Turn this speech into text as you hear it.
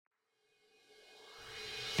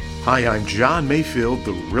Hi, I'm John Mayfield,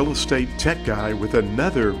 the Real Estate Tech Guy, with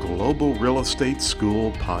another Global Real Estate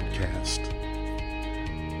School podcast.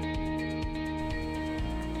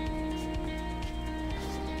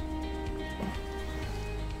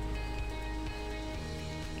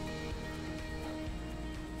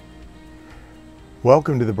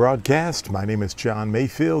 Welcome to the broadcast. My name is John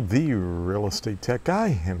Mayfield, the Real Estate Tech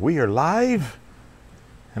Guy, and we are live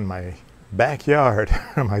in my backyard,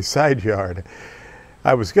 my side yard.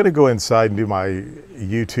 I was going to go inside and do my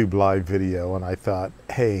YouTube live video, and I thought,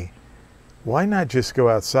 hey, why not just go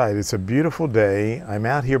outside? It's a beautiful day. I'm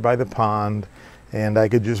out here by the pond, and I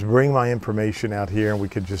could just bring my information out here, and we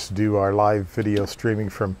could just do our live video streaming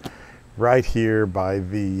from right here by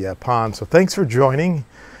the pond. So thanks for joining.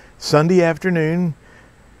 Sunday afternoon.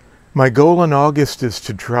 My goal in August is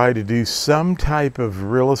to try to do some type of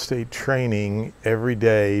real estate training every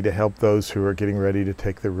day to help those who are getting ready to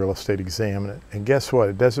take the real estate exam. And guess what?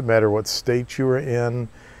 It doesn't matter what state you are in.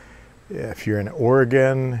 If you're in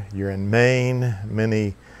Oregon, you're in Maine,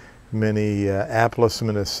 Minneapolis,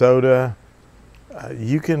 Minnesota,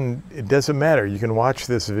 it doesn't matter. You can watch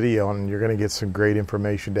this video and you're going to get some great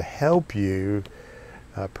information to help you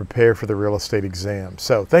prepare for the real estate exam.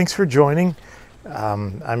 So thanks for joining.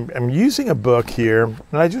 I'm using a book here, and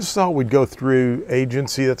I just thought we'd go through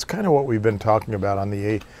agency. That's kind of what we've been talking about on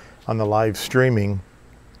the live streaming.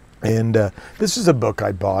 And this is a book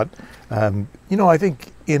I bought. I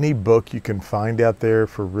think any book you can find out there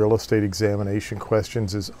for real estate examination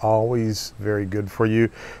questions is always very good for you.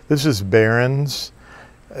 This is Barron's.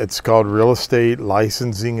 It's called Real Estate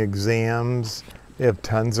Licensing Exams. They have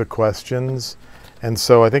tons of questions. And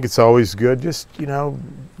so I think it's always good. Just,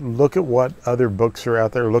 look at what other books are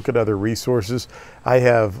out there. Look at other resources. I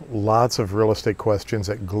have lots of real estate questions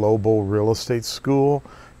at Global Real Estate School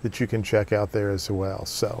that you can check out there as well.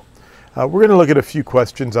 So we're going to look at a few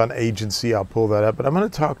questions on agency. I'll pull that up. But I'm going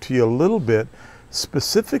to talk to you a little bit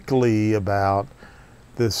specifically about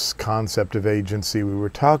this concept of agency. We were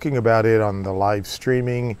talking about it on the live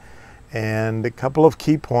streaming, and a couple of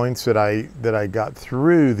key points that I got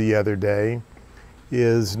through the other day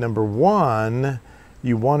is, number one,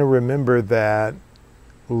 you want to remember that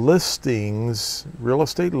listings, real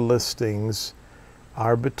estate listings,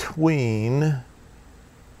 are between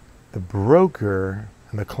the broker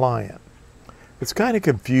and the client. It's kind of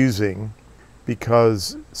confusing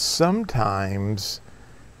because sometimes,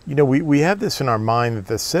 we have this in our mind that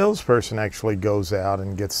the salesperson actually goes out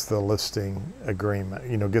and gets the listing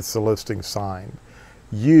agreement, gets the listing signed.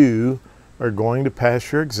 You are going to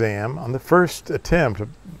pass your exam on the first attempt,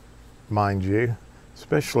 mind you,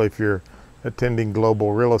 especially if you're attending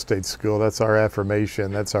Global Real Estate School. That's our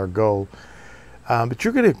affirmation. That's our goal. But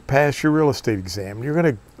you're going to pass your real estate exam. You're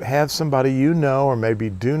going to have somebody you know or maybe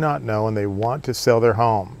do not know, and they want to sell their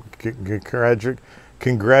home.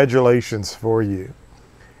 Congratulations for you.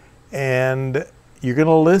 And you're going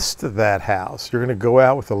to list that house. You're going to go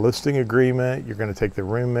out with a listing agreement. You're going to take the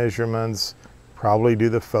room measurements, probably do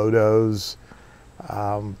the photos,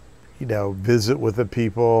 visit with the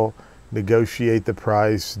people, negotiate the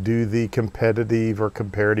price, do the competitive or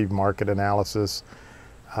comparative market analysis.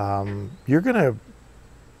 You're gonna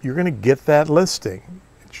get that listing.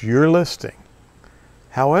 It's your listing.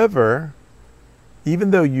 However, even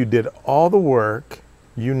though you did all the work,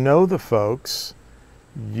 the folks,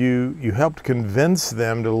 you helped convince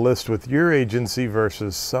them to list with your agency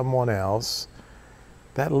versus someone else,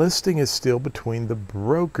 that listing is still between the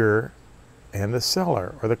broker and the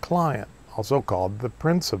seller or the client, also called the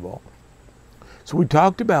principal. So we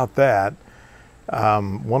talked about that.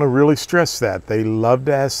 Want to really stress that. They love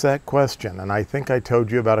to ask that question. And I think I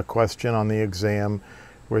told you about a question on the exam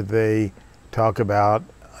where they talk about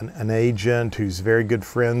an agent who's very good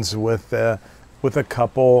friends with a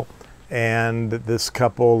couple, and this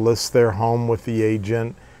couple lists their home with the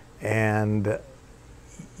agent, and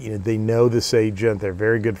they know this agent, they're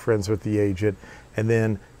very good friends with the agent, and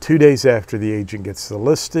then 2 days after the agent gets the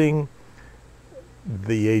listing,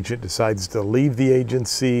 the agent decides to leave the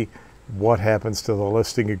agency. What happens to the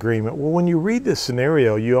listing agreement? Well, when you read this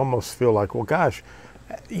scenario, you almost feel like, well, gosh,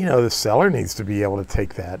 the seller needs to be able to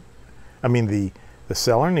take that. The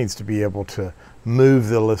seller needs to be able to move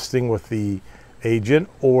the listing with the agent,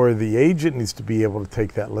 or the agent needs to be able to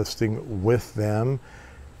take that listing with them.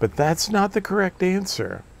 But that's not the correct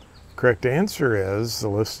answer. Correct answer is the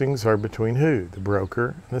listings are between who? The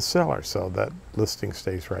broker and the seller. So that listing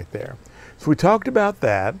stays right there. So we talked about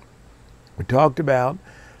that. We talked about,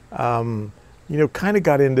 kind of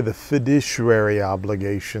got into the fiduciary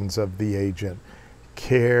obligations of the agent.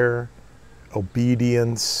 Care,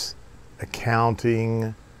 obedience,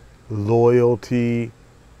 accounting, loyalty,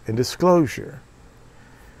 and disclosure.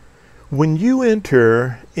 When you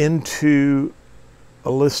enter into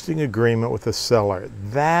a listing agreement with a seller,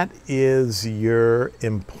 that is your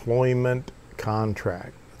employment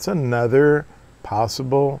contract. It's another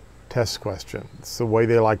possible test question. It's the way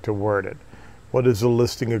they like to word it. What does a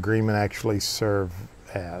listing agreement actually serve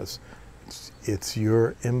as? It's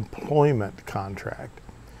your employment contract.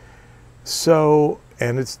 So,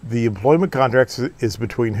 and it's the employment contract is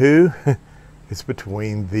between who? It's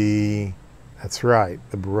between that's right,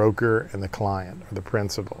 the broker and the client, or the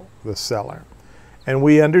principal, the seller. And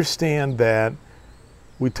we understand that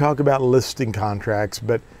we talk about listing contracts,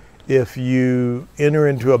 but if you enter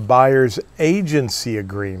into a buyer's agency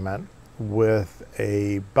agreement with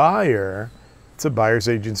a buyer, it's a buyer's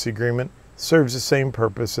agency agreement, serves the same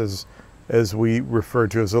purpose as we refer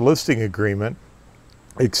to as a listing agreement,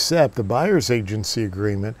 except the buyer's agency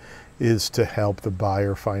agreement is to help the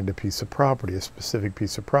buyer find a piece of property, a specific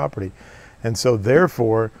piece of property. And so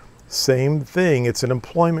therefore, same thing, it's an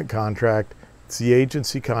employment contract. It's the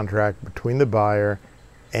agency contract between the buyer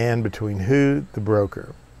and between who? The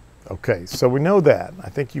broker. Okay, so we know that. I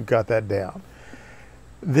think you've got that down.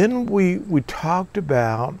 Then we talked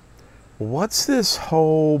about what's this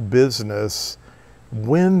whole business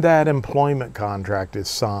when that employment contract is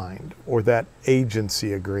signed, or that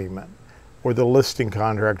agency agreement, or the listing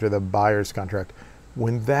contract, or the buyer's contract.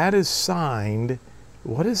 When that is signed,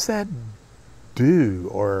 what does that do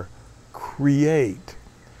or create?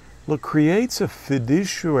 Well, it creates a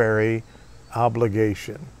fiduciary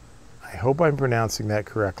obligation. I hope I'm pronouncing that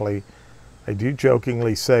correctly. I do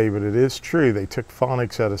jokingly say, but it is true. They took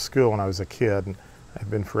phonics out of school when I was a kid, and I've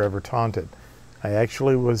been forever taunted. I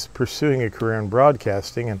actually was pursuing a career in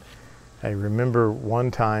broadcasting, and I remember one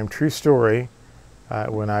time, true story,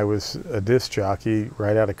 when I was a disc jockey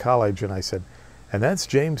right out of college, and I said, and that's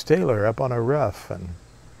James Taylor up on a roof. And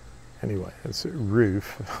anyway, it's a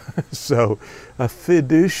roof. So a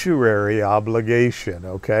fiduciary obligation,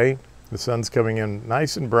 okay? The sun's coming in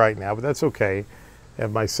nice and bright now, but that's okay. I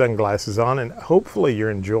have my sunglasses on, and hopefully you're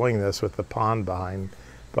enjoying this with the pond behind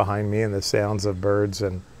me and the sounds of birds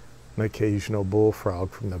and an occasional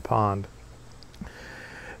bullfrog from the pond.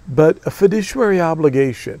 But a fiduciary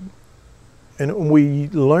obligation, and we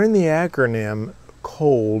learn the acronym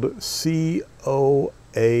COLD, C-O-A-L-D.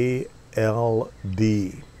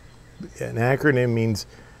 An acronym means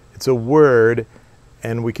it's a word,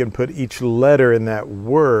 and we can put each letter in that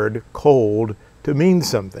word, COLD, to mean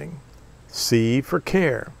something. C for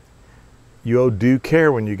care. You owe due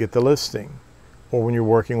care when you get the listing, or when you're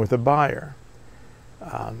working with a buyer.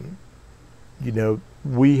 You know,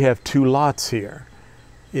 we have 2 lots here.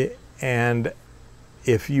 And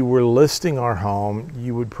if you were listing our home,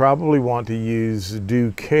 you would probably want to use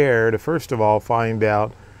due care to, first of all, find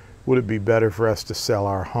out, would it be better for us to sell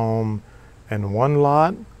our home in one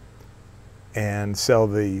lot and sell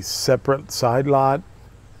the separate side lot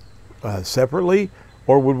separately,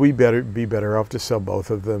 or would we be better off to sell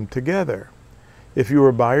both of them together? If you were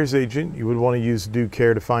a buyer's agent, you would want to use due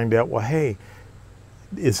care to find out, well, hey,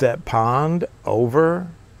 is that pond over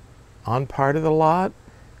on part of the lot?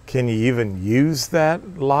 Can you even use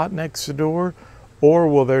that lot next door? Or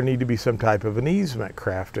will there need to be some type of an easement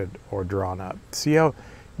crafted or drawn up? See how,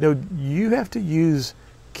 you have to use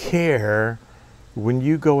care when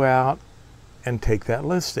you go out and take that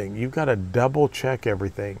listing. You've got to double check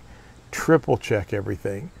everything, triple check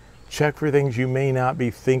everything, check for things you may not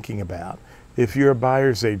be thinking about. If you're a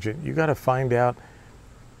buyer's agent, you got to find out,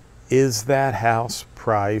 is that house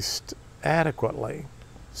priced adequately?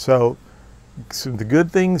 So the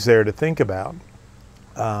good things there to think about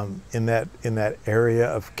in that area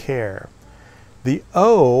of care. The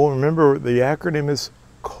O, remember the acronym is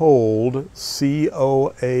COLD, C-O-A-L-D,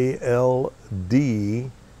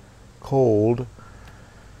 COLD.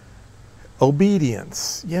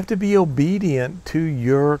 Obedience. You have to be obedient to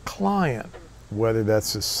your client, whether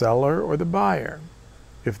that's the seller or the buyer.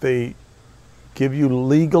 If they give you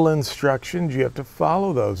legal instructions, you have to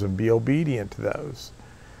follow those and be obedient to those.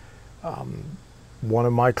 One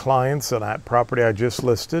of my clients on that property I just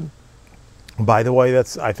listed, by the way,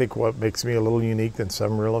 that's I think what makes me a little unique than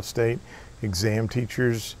some real estate exam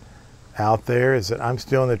teachers out there, is that I'm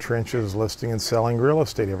still in the trenches listing and selling real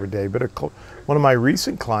estate every day. But one of my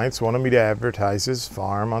recent clients wanted me to advertise his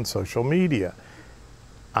farm on social media.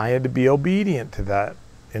 I had to be obedient to that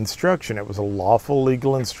instruction. It was a lawful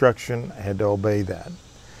legal instruction. I had to obey that.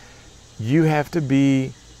 You have to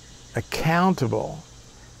be accountable.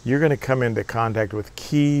 You're going to come into contact with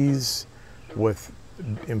keys, with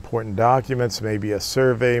important documents, maybe a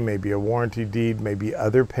survey, maybe a warranty deed, maybe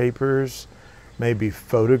other papers, maybe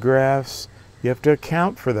photographs. You have to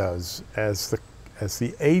account for those as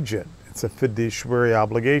the agent. It's a fiduciary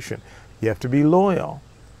obligation. You have to be loyal,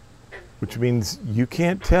 which means you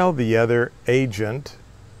can't tell the other agent,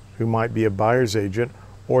 who might be a buyer's agent,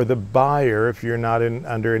 or the buyer, if you're not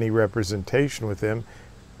under any representation with them,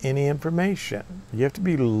 any information. You have to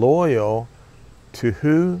be loyal to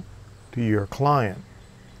who? To your client.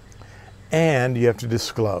 And you have to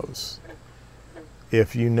disclose.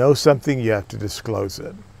 If you know something, you have to disclose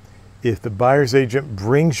it. If the buyer's agent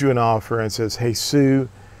brings you an offer and says, hey, Sue,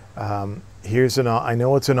 here's I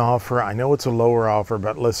know it's an offer, I know it's a lower offer,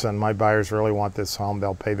 but listen, my buyers really want this home.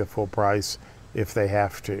 They'll pay the full price if they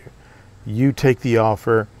have to. You take the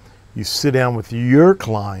offer, you sit down with your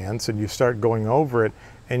clients and you start going over it,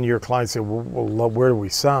 and your clients say, well, where do we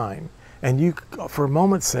sign? And you, for a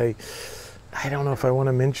moment, say, I don't know if I want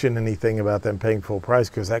to mention anything about them paying full price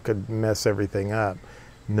because that could mess everything up.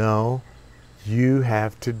 No, you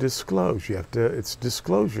have to disclose. It's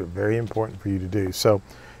disclosure, very important for you to do. So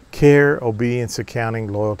care, obedience,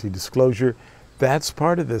 accounting, loyalty, disclosure, that's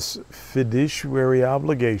part of this fiduciary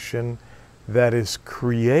obligation that is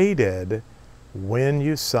created when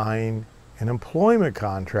you sign an employment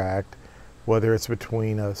contract, whether it's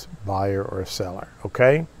between a buyer or a seller,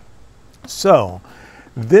 okay? So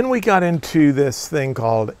then we got into this thing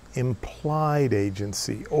called implied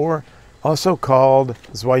agency, or also called,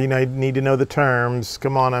 this is why you need to know the terms.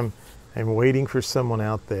 Come on, I'm waiting for someone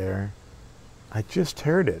out there. I just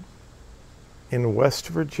heard it. In West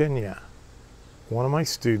Virginia, one of my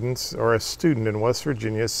students, or a student in West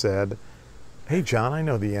Virginia, said, hey, John, I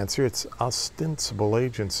know the answer. It's ostensible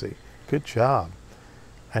agency. Good job.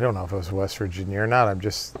 I don't know if it was West Virginia or not. I'm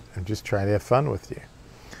just trying to have fun with you.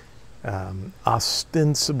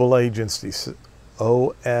 Ostensible agency,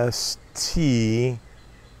 O-S-T,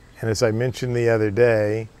 and as I mentioned the other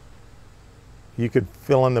day, you could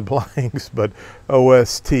fill in the blanks, but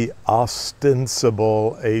O-S-T,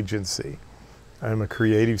 ostensible agency. I'm a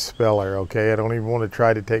creative speller, okay? I don't even want to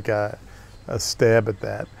try to take a stab at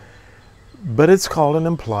that. But it's called an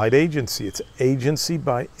implied agency. It's agency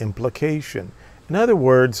by implication. In other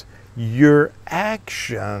words, your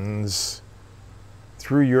actions,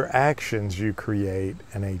 through your actions, you create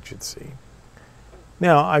an agency.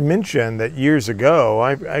 Now, I mentioned that years ago,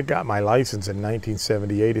 I got my license in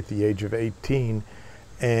 1978 at the age of 18.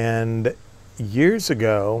 And years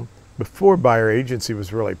ago, before buyer agency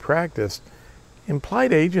was really practiced,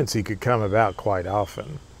 implied agency could come about quite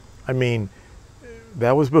often. I mean,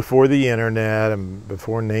 that was before the internet and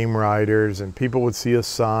before name writers, and people would see a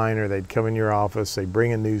sign, or they'd come in your office, they'd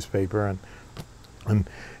bring a newspaper,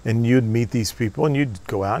 and you'd meet these people, and you'd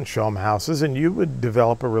go out and show them houses, and you would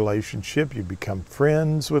develop a relationship. You'd become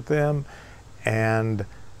friends with them, and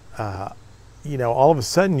you know, all of a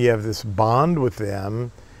sudden you have this bond with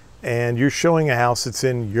them, and you're showing a house that's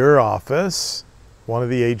in your office. One of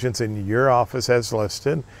the agents in your office has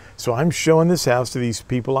listed. So I'm showing this house to these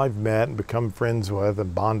people I've met and become friends with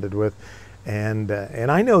and bonded with, and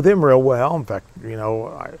I know them real well. In fact, you know,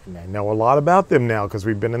 I know a lot about them now because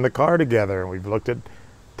we've been in the car together and we've looked at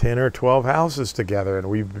 10 or 12 houses together, and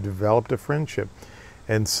we've developed a friendship.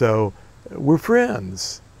 And so we're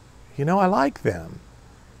friends. You know, I like them.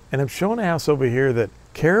 And I'm showing a house over here that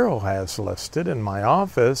Carol has listed in my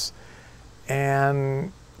office,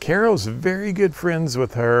 and Carol's very good friends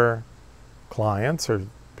with her clients or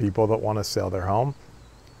people that want to sell their home.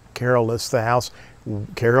 Carol lists the house.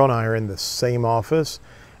 Carol and I are in the same office,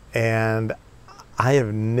 and I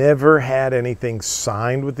have never had anything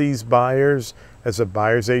signed with these buyers as a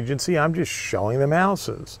buyer's agency. I'm just showing them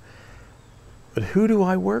houses. But who do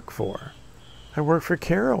I work for? I work for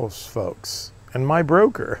Carol's folks and my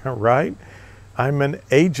broker, right? I'm an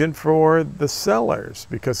agent for the sellers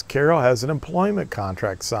because Carol has an employment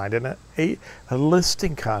contract signed and a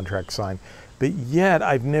listing contract signed. But yet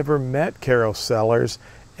I've never met Carol's sellers,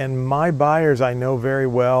 and my buyers I know very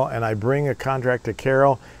well, and I bring a contract to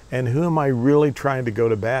Carol, and who am I really trying to go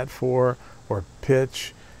to bat for or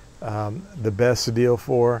pitch the best deal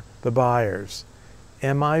for? The buyers.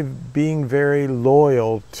 Am I being very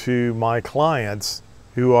loyal to my clients,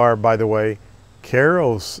 who are, by the way,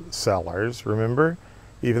 Carol's sellers? Remember,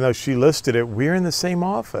 even though she listed it, we're in the same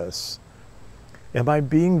office. Am I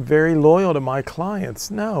being very loyal to my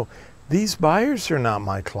clients? No. These buyers are not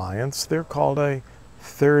my clients. They're called a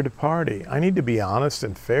third party. I need to be honest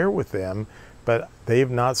and fair with them, but they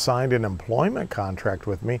have not signed an employment contract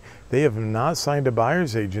with me. They have not signed a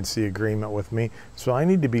buyer's agency agreement with me, so I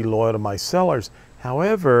need to be loyal to my sellers.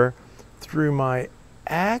 However, through my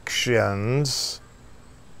actions,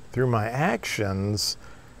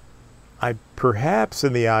 I perhaps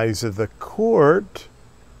in the eyes of the court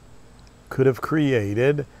could have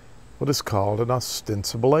created what is called an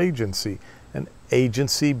ostensible agency, an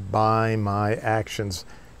agency by my actions.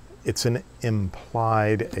 It's an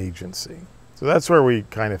implied agency. So that's where we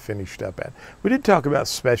kind of finished up at. We did talk about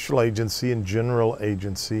special agency and general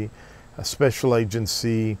agency. A special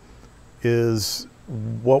agency is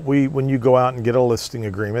when you go out and get a listing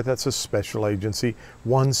agreement, that's a special agency,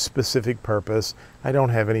 one specific purpose. I don't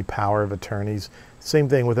have any power of attorneys. Same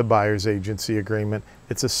thing with a buyer's agency agreement.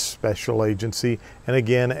 It's a special agency. And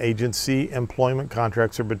again, agency employment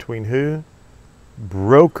contracts are between who?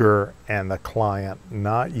 Broker and the client,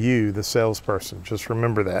 not you, the salesperson. Just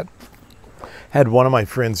remember that. Had one of my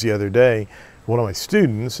friends the other day, one of my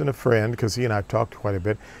students and a friend, because he and I've talked quite a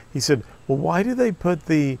bit, he said, well, why do they put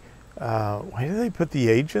the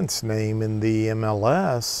agent's name in the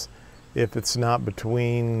MLS if it's not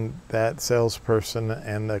between that salesperson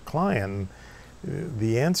and the client?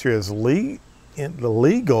 The answer is the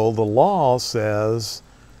law says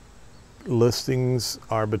listings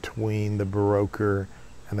are between the broker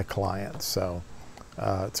and the client. So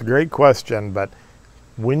it's a great question, but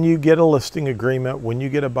when you get a listing agreement, when you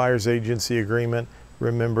get a buyer's agency agreement,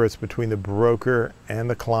 remember it's between the broker and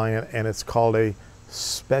the client, and it's called a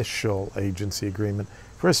special agency agreement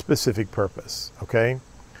for a specific purpose, okay?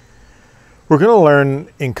 We're going to learn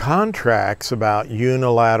in contracts about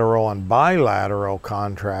unilateral and bilateral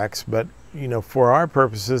contracts, but for our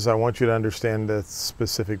purposes, I want you to understand the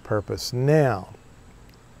specific purpose. Now,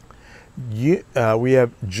 we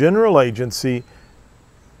have general agency.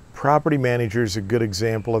 Property manager is a good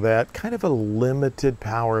example of that, kind of a limited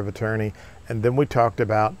power of attorney. And then we talked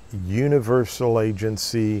about universal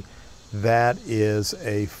agency. That is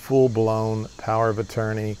a full-blown power of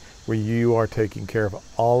attorney where you are taking care of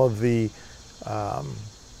all of the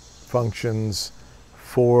functions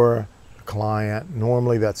for a client.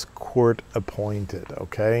 Normally that's court appointed,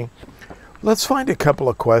 okay? Let's find a couple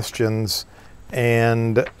of questions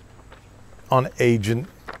and on agent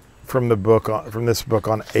from this book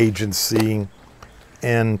on agency,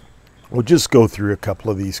 and we'll just go through a couple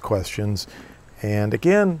of these questions. And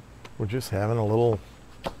again, we're just having a little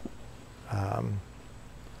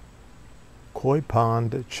koi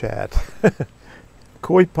pond chat.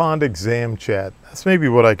 Koi pond exam chat. That's maybe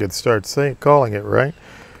what I could start calling it, right?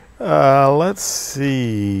 Let's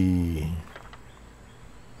see.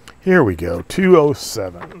 Here we go,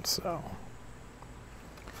 207. So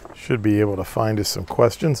should be able to find us some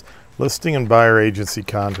questions. Listing and buyer agency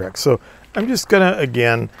contracts. So I'm just gonna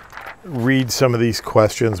again read some of these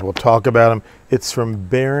questions. We'll talk about them. It's from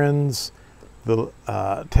Barron's, the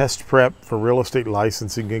test prep for real estate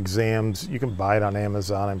licensing exams. You can buy it on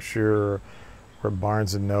Amazon, I'm sure, or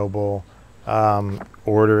Barnes and Noble.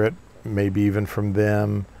 Order it, maybe even from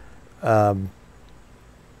them.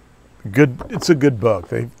 It's a good book.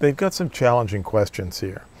 They've got some challenging questions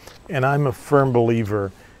here, and I'm a firm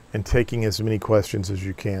believer in taking as many questions as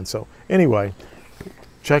you can. So anyway,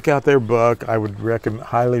 check out their book. I would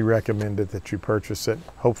highly recommend it that you purchase it.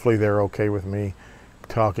 Hopefully they're okay with me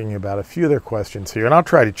talking about a few of their questions here, and I'll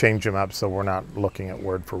try to change them up so we're not looking at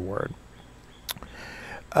word for word.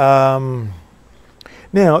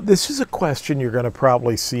 Now, this is a question you're going to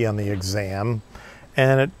probably see on the exam,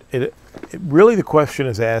 and it really, the question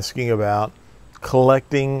is asking about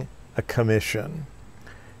collecting a commission.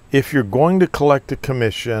 If you're going to collect a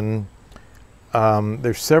commission,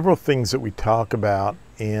 there's several things that we talk about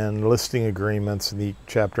in listing agreements in the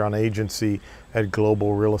chapter on agency at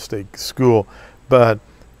Global Real Estate School. But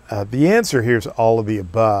the answer here is all of the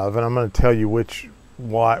above, and I'm going to tell you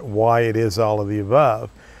why it is all of the above.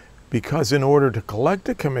 Because in order to collect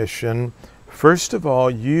a commission, first of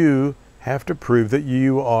all, you have to prove that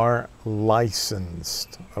you are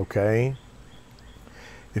licensed, okay?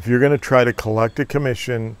 If you're going to try to collect a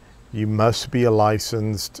commission, you must be a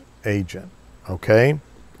licensed agent, okay?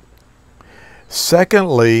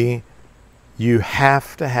 Secondly, you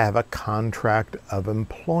have to have a contract of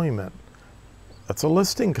employment. That's a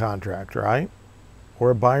listing contract, right?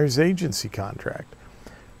 Or a buyer's agency contract.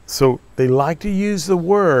 So they like to use the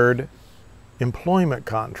word employment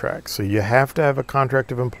contract. So you have to have a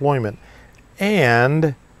contract of employment,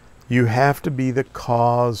 and you have to be the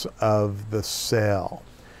cause of the sale.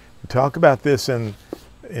 We talk about this in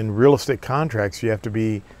real estate contracts. You have to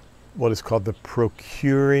be what is called the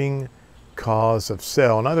procuring cause of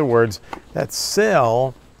sale. In other words, that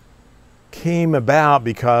sale came about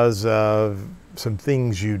because of some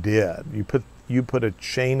things you did. You put a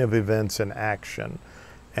chain of events in action.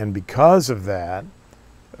 And because of that,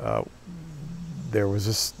 there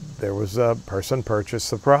was a person purchased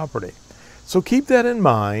the property. So keep that in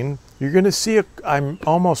mind. You're going to see, I'm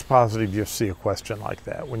almost positive you'll see a question like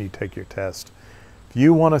that when you take your test. If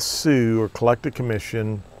you want to sue or collect a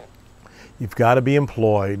commission, you've got to be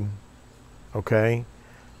employed, okay?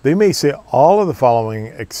 They may say all of the following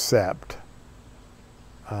except,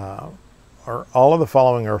 or all of the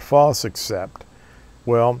following are false except.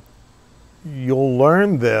 Well, you'll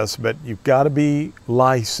learn this, but you've got to be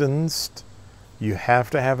licensed. You have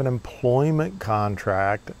to have an employment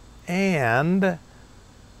contract, and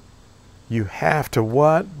you have to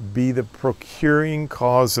what? Be the procuring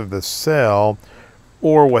cause of the sale,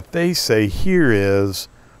 or what they say here is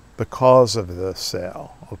the cause of the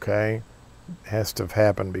sale, okay? It has to have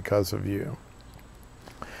happened because of you.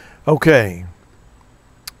 Okay.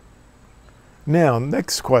 Now,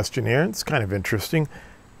 next question here. It's kind of interesting.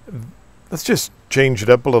 Let's just change it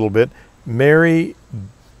up a little bit. Mary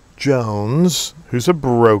Jones, who's a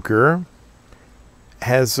broker,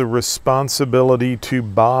 has a responsibility to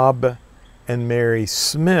Bob and Mary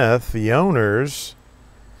Smith, the owners,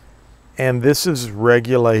 and this is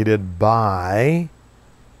regulated by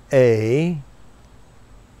A,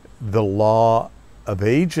 the law of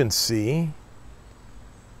agency,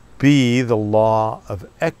 B, the law of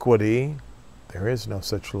equity. There is no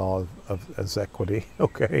such law as equity,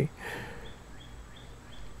 okay.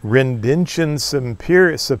 Rendition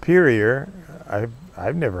superior,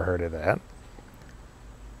 I've never heard of that.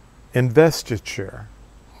 Investiture,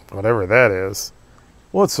 whatever that is.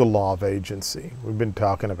 What's the law of agency? We've been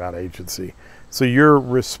talking about agency. So your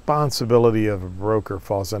responsibility of a broker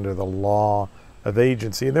falls under the law of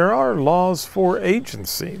agency. There are laws for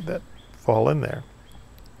agency that fall in there.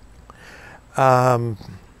 Let's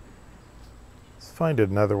find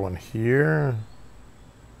another one here.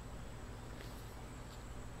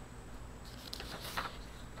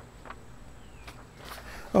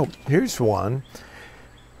 Oh, here's one.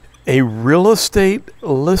 A real estate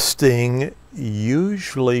listing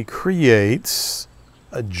usually creates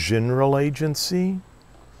a general agency,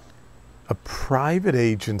 a private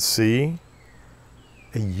agency,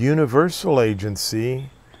 a universal agency,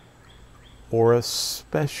 or a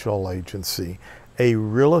special agency. A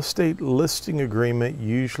real estate listing agreement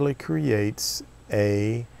usually creates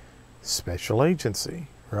a special agency,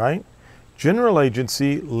 right? General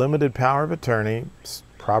agency, limited power of attorney,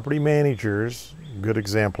 property managers, good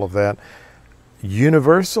example of that.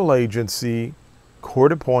 Universal agency,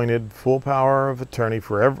 court appointed, full power of attorney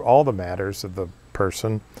for all the matters of the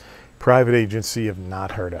person. Private agency I've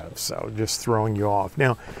not heard of, so just throwing you off.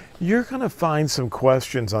 Now, you're going to find some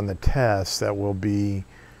questions on the test that will be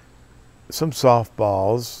some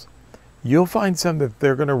softballs. You'll find some that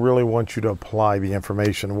they're going to really want you to apply the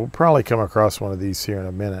information. We'll probably come across one of these here in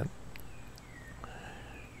a minute.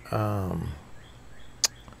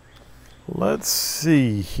 Let's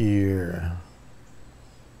see here.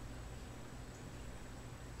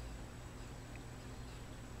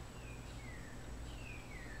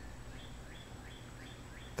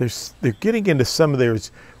 They're getting into some of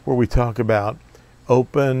theirs where we talk about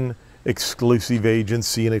open, exclusive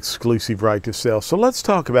agency and exclusive right to sell. So let's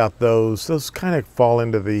talk about those. Those kind of fall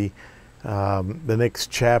into the next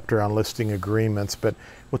chapter on listing agreements, but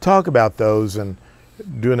we'll talk about those and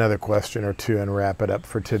do another question or two and wrap it up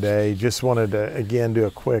for today. Just wanted to, again, do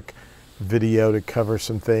a quick video to cover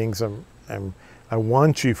some things. I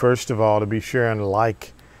want you, first of all, to be sure and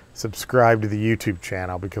subscribe to the YouTube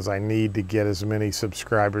channel, because I need to get as many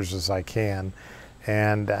subscribers as I can.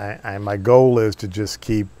 And my goal is to just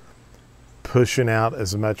keep pushing out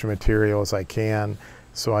as much material as I can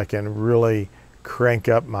so I can really crank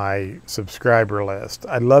up my subscriber list.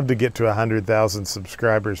 I'd love to get to 100,000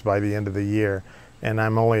 subscribers by the end of the year, and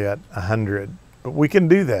I'm only at 100. But we can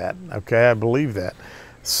do that, okay? I believe that.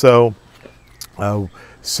 So I'm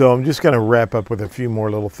just going to wrap up with a few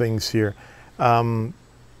more little things here.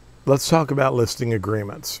 Let's talk about listing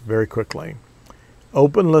agreements very quickly.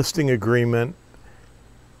 Open listing agreement.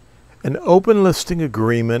 An open listing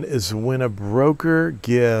agreement is when a broker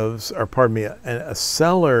gives, or pardon me, a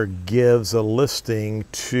seller gives a listing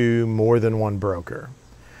to more than one broker.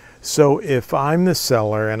 So if I'm the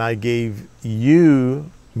seller and I gave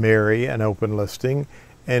you, Mary, an open listing,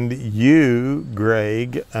 and you,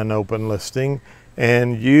 Greg, an open listing,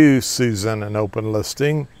 and you, Susan, an open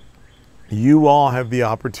listing, you all have the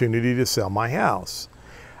opportunity to sell my house.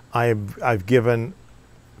 I've given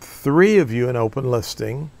 3 of you an open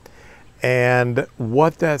listing, and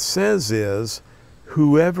what that says is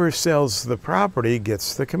whoever sells the property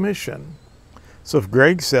gets the commission. So if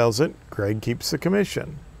Greg sells it, Greg keeps the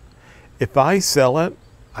commission. If I sell it,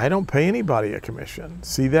 I don't pay anybody a commission.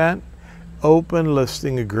 See that? Open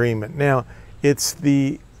listing agreement. Now, it's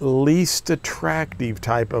the least attractive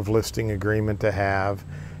type of listing agreement to have,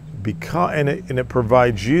 because and it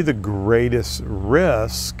provides you the greatest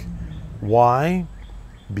risk. Why?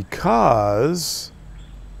 Because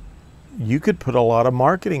you could put a lot of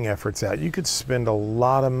marketing efforts out. You could spend a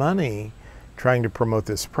lot of money trying to promote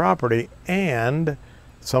this property, and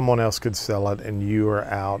someone else could sell it, and you are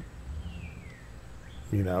out,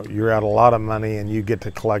 you're out a lot of money and you get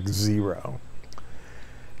to collect zero.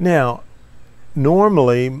 Now,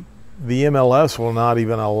 normally the MLS will not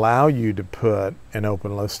even allow you to put an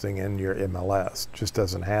open listing in your MLS. It just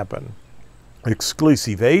doesn't happen.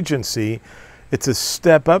 Exclusive agency, it's a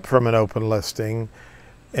step up from an open listing,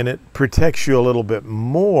 and it protects you a little bit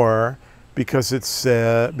more because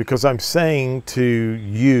because I'm saying to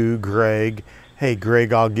you, Greg, hey,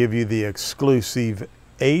 Greg, I'll give you the exclusive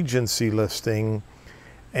agency listing,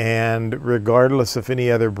 and regardless if any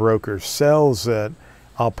other broker sells it,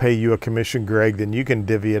 I'll pay you a commission, Greg. Then you can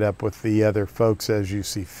divvy it up with the other folks as you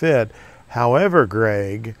see fit. However,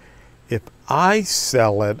 Greg, if I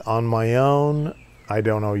sell it on my own, I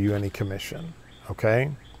don't owe you any commission,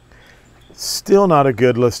 okay? Still not a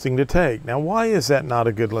good listing to take. Now, why is that not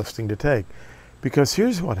a good listing to take? Because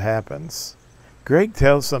here's what happens. Greg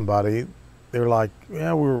tells somebody, they're like,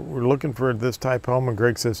 yeah, we're looking for this type home, and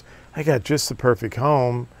Greg says, I got just the perfect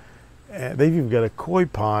home. And they've even got a koi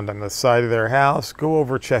pond on the side of their house. Go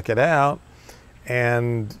over, check it out.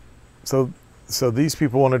 And so these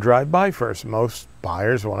people want to drive by first. Most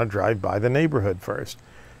buyers want to drive by the neighborhood first.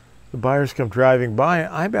 The buyers come driving by.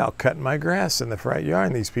 I'm out cutting my grass in the front yard,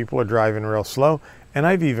 and these people are driving real slow. And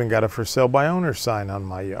I've even got a for sale by owner sign on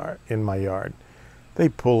in my yard. They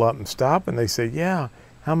pull up and stop, and they say, yeah,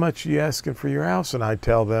 how much are you asking for your house? And I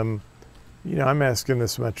tell them, I'm asking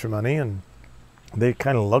this much money. And they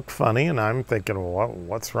kind of look funny, and I'm thinking, well,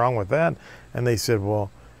 what's wrong with that? And they said,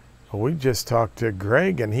 well, we just talked to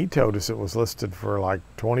Greg, and he told us it was listed for like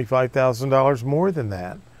 $25,000 more than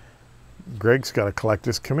that. Greg's got to collect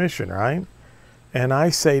his commission, right? And I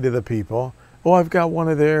say to the people, oh, I've got one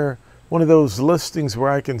of those listings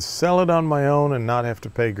where I can sell it on my own and not have to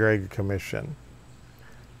pay Greg a commission.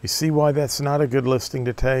 You see why that's not a good listing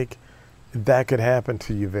to take? That could happen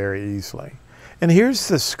to you very easily. And here's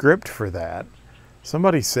the script for that.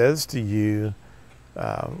 Somebody says to you,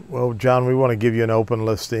 well, John, we want to give you an open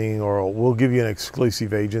listing, or we'll give you an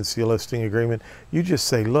exclusive agency listing agreement. You just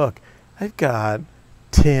say, look, I've got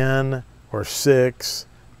 10 or 6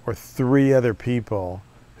 or 3 other people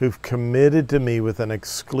who've committed to me with an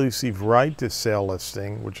exclusive right to sell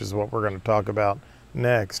listing, which is what we're going to talk about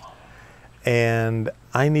next. And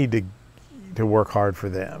I need to work hard for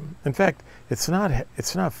them. In fact, it's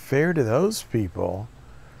not fair to those people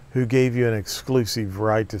who gave you an exclusive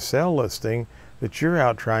right to sell listing that you're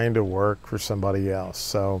out trying to work for somebody else.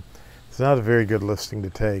 So it's not a very good listing to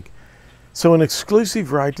take. So an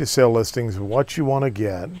exclusive right to sell listing is what you want to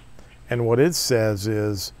get. And what it says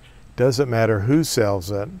is, doesn't matter who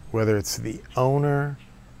sells it, whether it's the owner,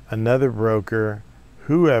 another broker,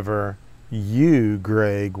 whoever, you,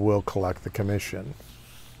 Greg, will collect the commission.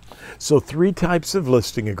 So 3 types of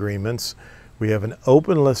listing agreements. We have an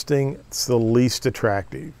open listing. It's the least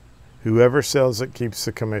attractive. Whoever sells it keeps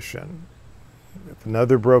the commission. If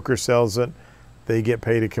another broker sells it, they get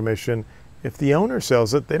paid a commission. If the owner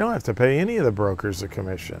sells it, they don't have to pay any of the brokers a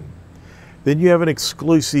commission. Then you have an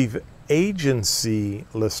exclusive agency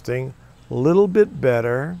listing, a little bit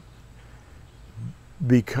better,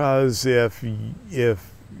 because if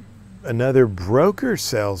another broker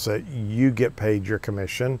sells it, you get paid your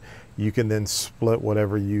commission. You can then split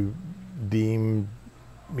whatever you deem,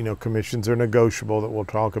 commissions are negotiable, that we'll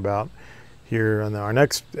talk about here on our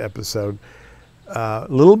next episode. A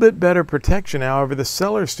little bit better protection. However, the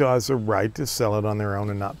seller still has a right to sell it on their own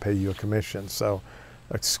and not pay you a commission. So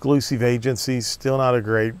exclusive agency, still not a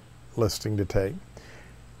great listing to take.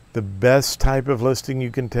 The best type of listing you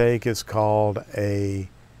can take is called an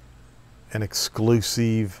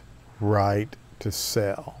exclusive right to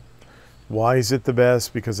sell. Why is it the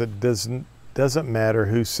best? Because it doesn't matter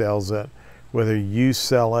who sells it, whether you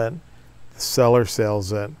sell it, the seller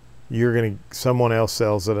sells it, someone else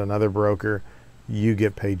sells it, another broker, you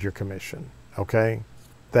get paid your commission. Okay?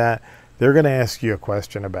 That they're going to ask you a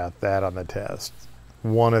question about that on the test.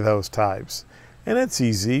 One of those types. And it's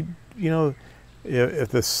easy. If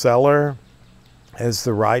the seller has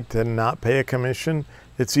the right to not pay a commission,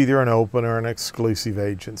 it's either an open or an exclusive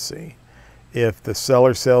agency. If the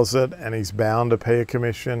seller sells it and he's bound to pay a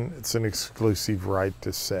commission, it's an exclusive right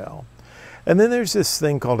to sell. And then there's this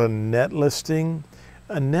thing called a net listing.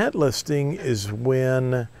 A net listing is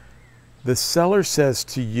when the seller says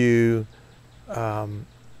to you,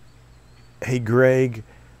 hey, Greg,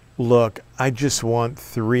 look, I just want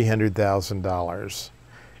 $300,000.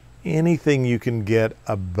 Anything you can get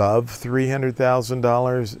above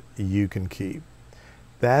 $300,000, you can keep.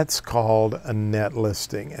 That's called a net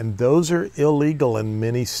listing, and those are illegal in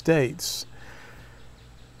many states.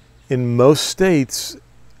 In most states,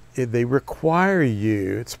 they require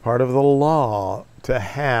you, it's part of the law, to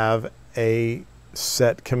have a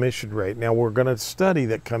set commission rate. Now, we're going to study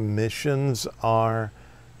that commissions are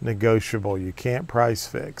negotiable. You can't price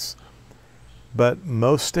fix. But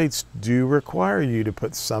most states do require you to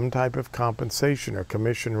put some type of compensation or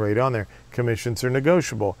commission rate on there. Commissions are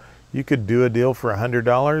negotiable. You could do a deal for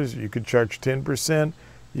 $100. You could charge 10%.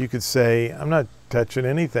 You could say, I'm not touching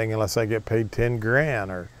anything unless I get paid 10 grand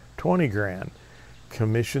or 20 grand.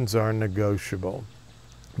 Commissions are negotiable.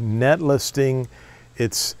 Net listing,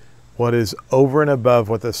 it's what is over and above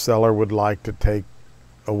what the seller would like to take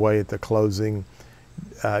away at the closing.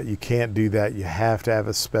 You can't do that. You have to have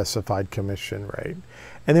a specified commission rate.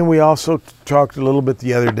 And then we also talked a little bit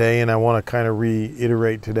the other day, and I want to kind of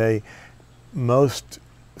reiterate today, most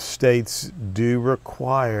states do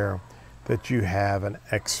require that you have an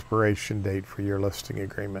expiration date for your listing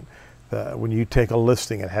agreement. When you take a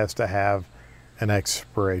listing, it has to have an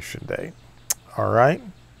expiration date. All right.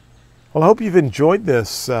 Well, I hope you've enjoyed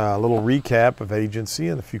this little recap of agency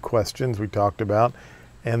and a few questions we talked about,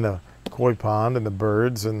 and the koi pond and the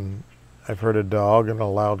birds, and I've heard a dog and a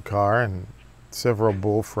loud car and several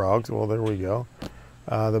bullfrogs. Well, there we go.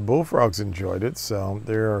 The bullfrogs enjoyed it. So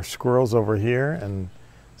there are squirrels over here, and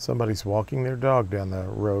somebody's walking their dog down the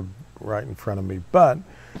road right in front of me. But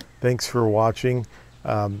thanks for watching.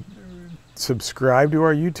 Subscribe to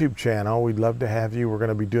our YouTube channel. We'd love to have you. We're going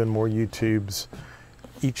to be doing more YouTubes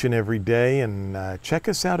each and every day. And check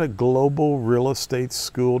us out at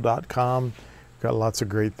globalrealestateschool.com. Got lots of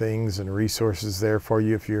great things and resources there for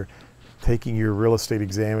you. If you're taking your real estate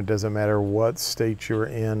exam, it doesn't matter what state you're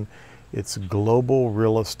in. It's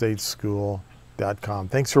globalrealestateschool.com.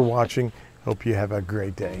 Thanks for watching. Hope you have a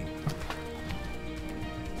great day.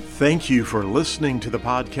 Thank you for listening to the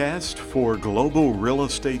podcast for Global Real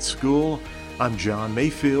Estate School. I'm John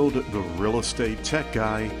Mayfield, the Real Estate Tech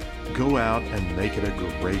Guy. Go out and make it a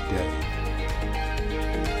great day.